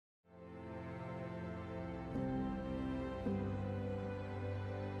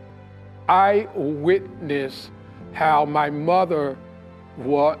I witnessed how my mother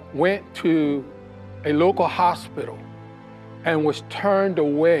went to a local hospital and was turned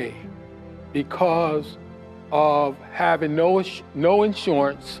away because of having no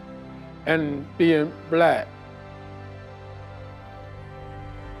insurance and being Black.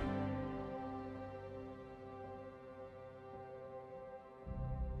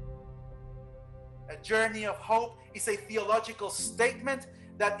 A Journey of Hope is a theological statement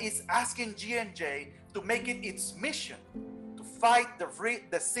that is asking G&J to make it its mission to fight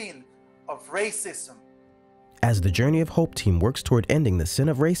the sin of racism. As the Journey of Hope team works toward ending the sin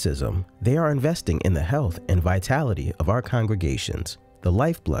of racism, they are investing in the health and vitality of our congregations, the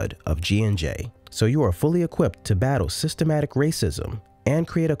lifeblood of G&J, so you are fully equipped to battle systematic racism and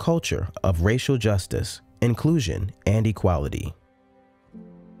create a culture of racial justice, inclusion, and equality.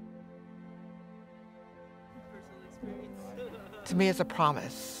 To me, it's a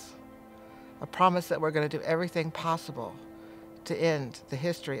promise that we're going to do everything possible to end the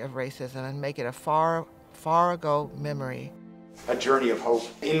history of racism and make it a far ago memory. A Journey of Hope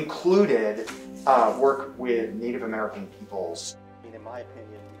included work with Native American peoples. In my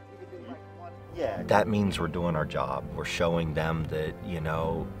opinion, yeah, that means we're doing our job. We're showing them that, you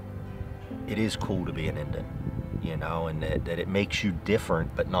know, it is cool to be an Indian, you know, and that it makes you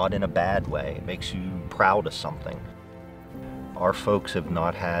different, but not in a bad way. It makes you proud of something. Our folks have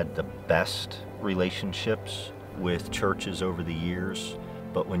not had the best relationships with churches over the years,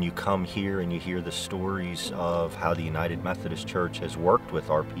 but when you come here and you hear the stories of how the United Methodist Church has worked with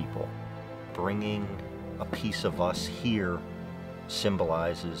our people, bringing a piece of us here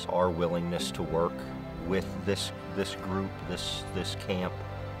symbolizes our willingness to work with this group, this camp,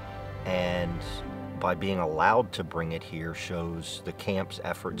 and by being allowed to bring it here shows the camp's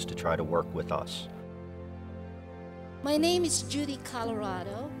efforts to try to work with us. My name is Judy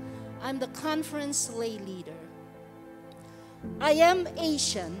Colorado. I'm the conference lay leader. I am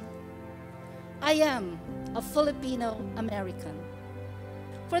Asian. I am a Filipino American.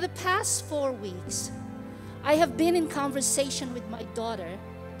 For the past 4 weeks, I have been in conversation with my daughter,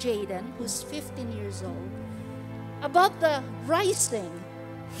 Jaden, who's 15 years old, about the rising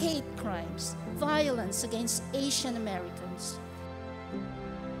hate crimes, violence against Asian Americans.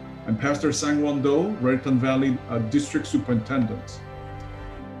 I'm Pastor Sangwon Do, Raritan Valley District Superintendent.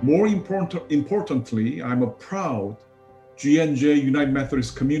 More importantly, I'm a proud G&J United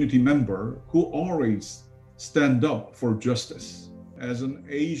Methodist community member who always stand up for justice. As an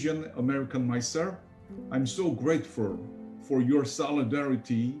Asian American myself, I'm so grateful for your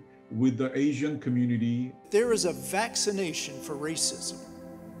solidarity with the Asian community. There is a vaccination for racism,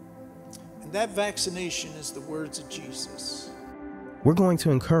 and that vaccination is the words of Jesus. We're going to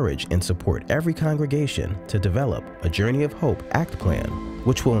encourage and support every congregation to develop a Journey of Hope Act Plan,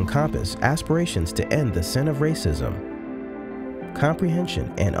 which will encompass aspirations to end the sin of racism,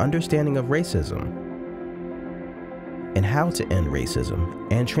 comprehension and understanding of racism, and how to end racism,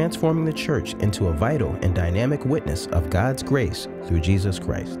 and transforming the church into a vital and dynamic witness of God's grace through Jesus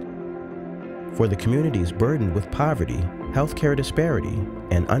Christ. For the communities burdened with poverty, healthcare disparity,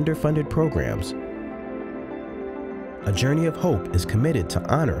 and underfunded programs, A Journey of Hope is committed to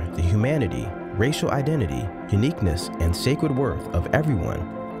honor the humanity, racial identity, uniqueness, and sacred worth of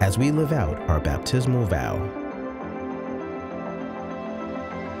everyone as we live out our baptismal vow.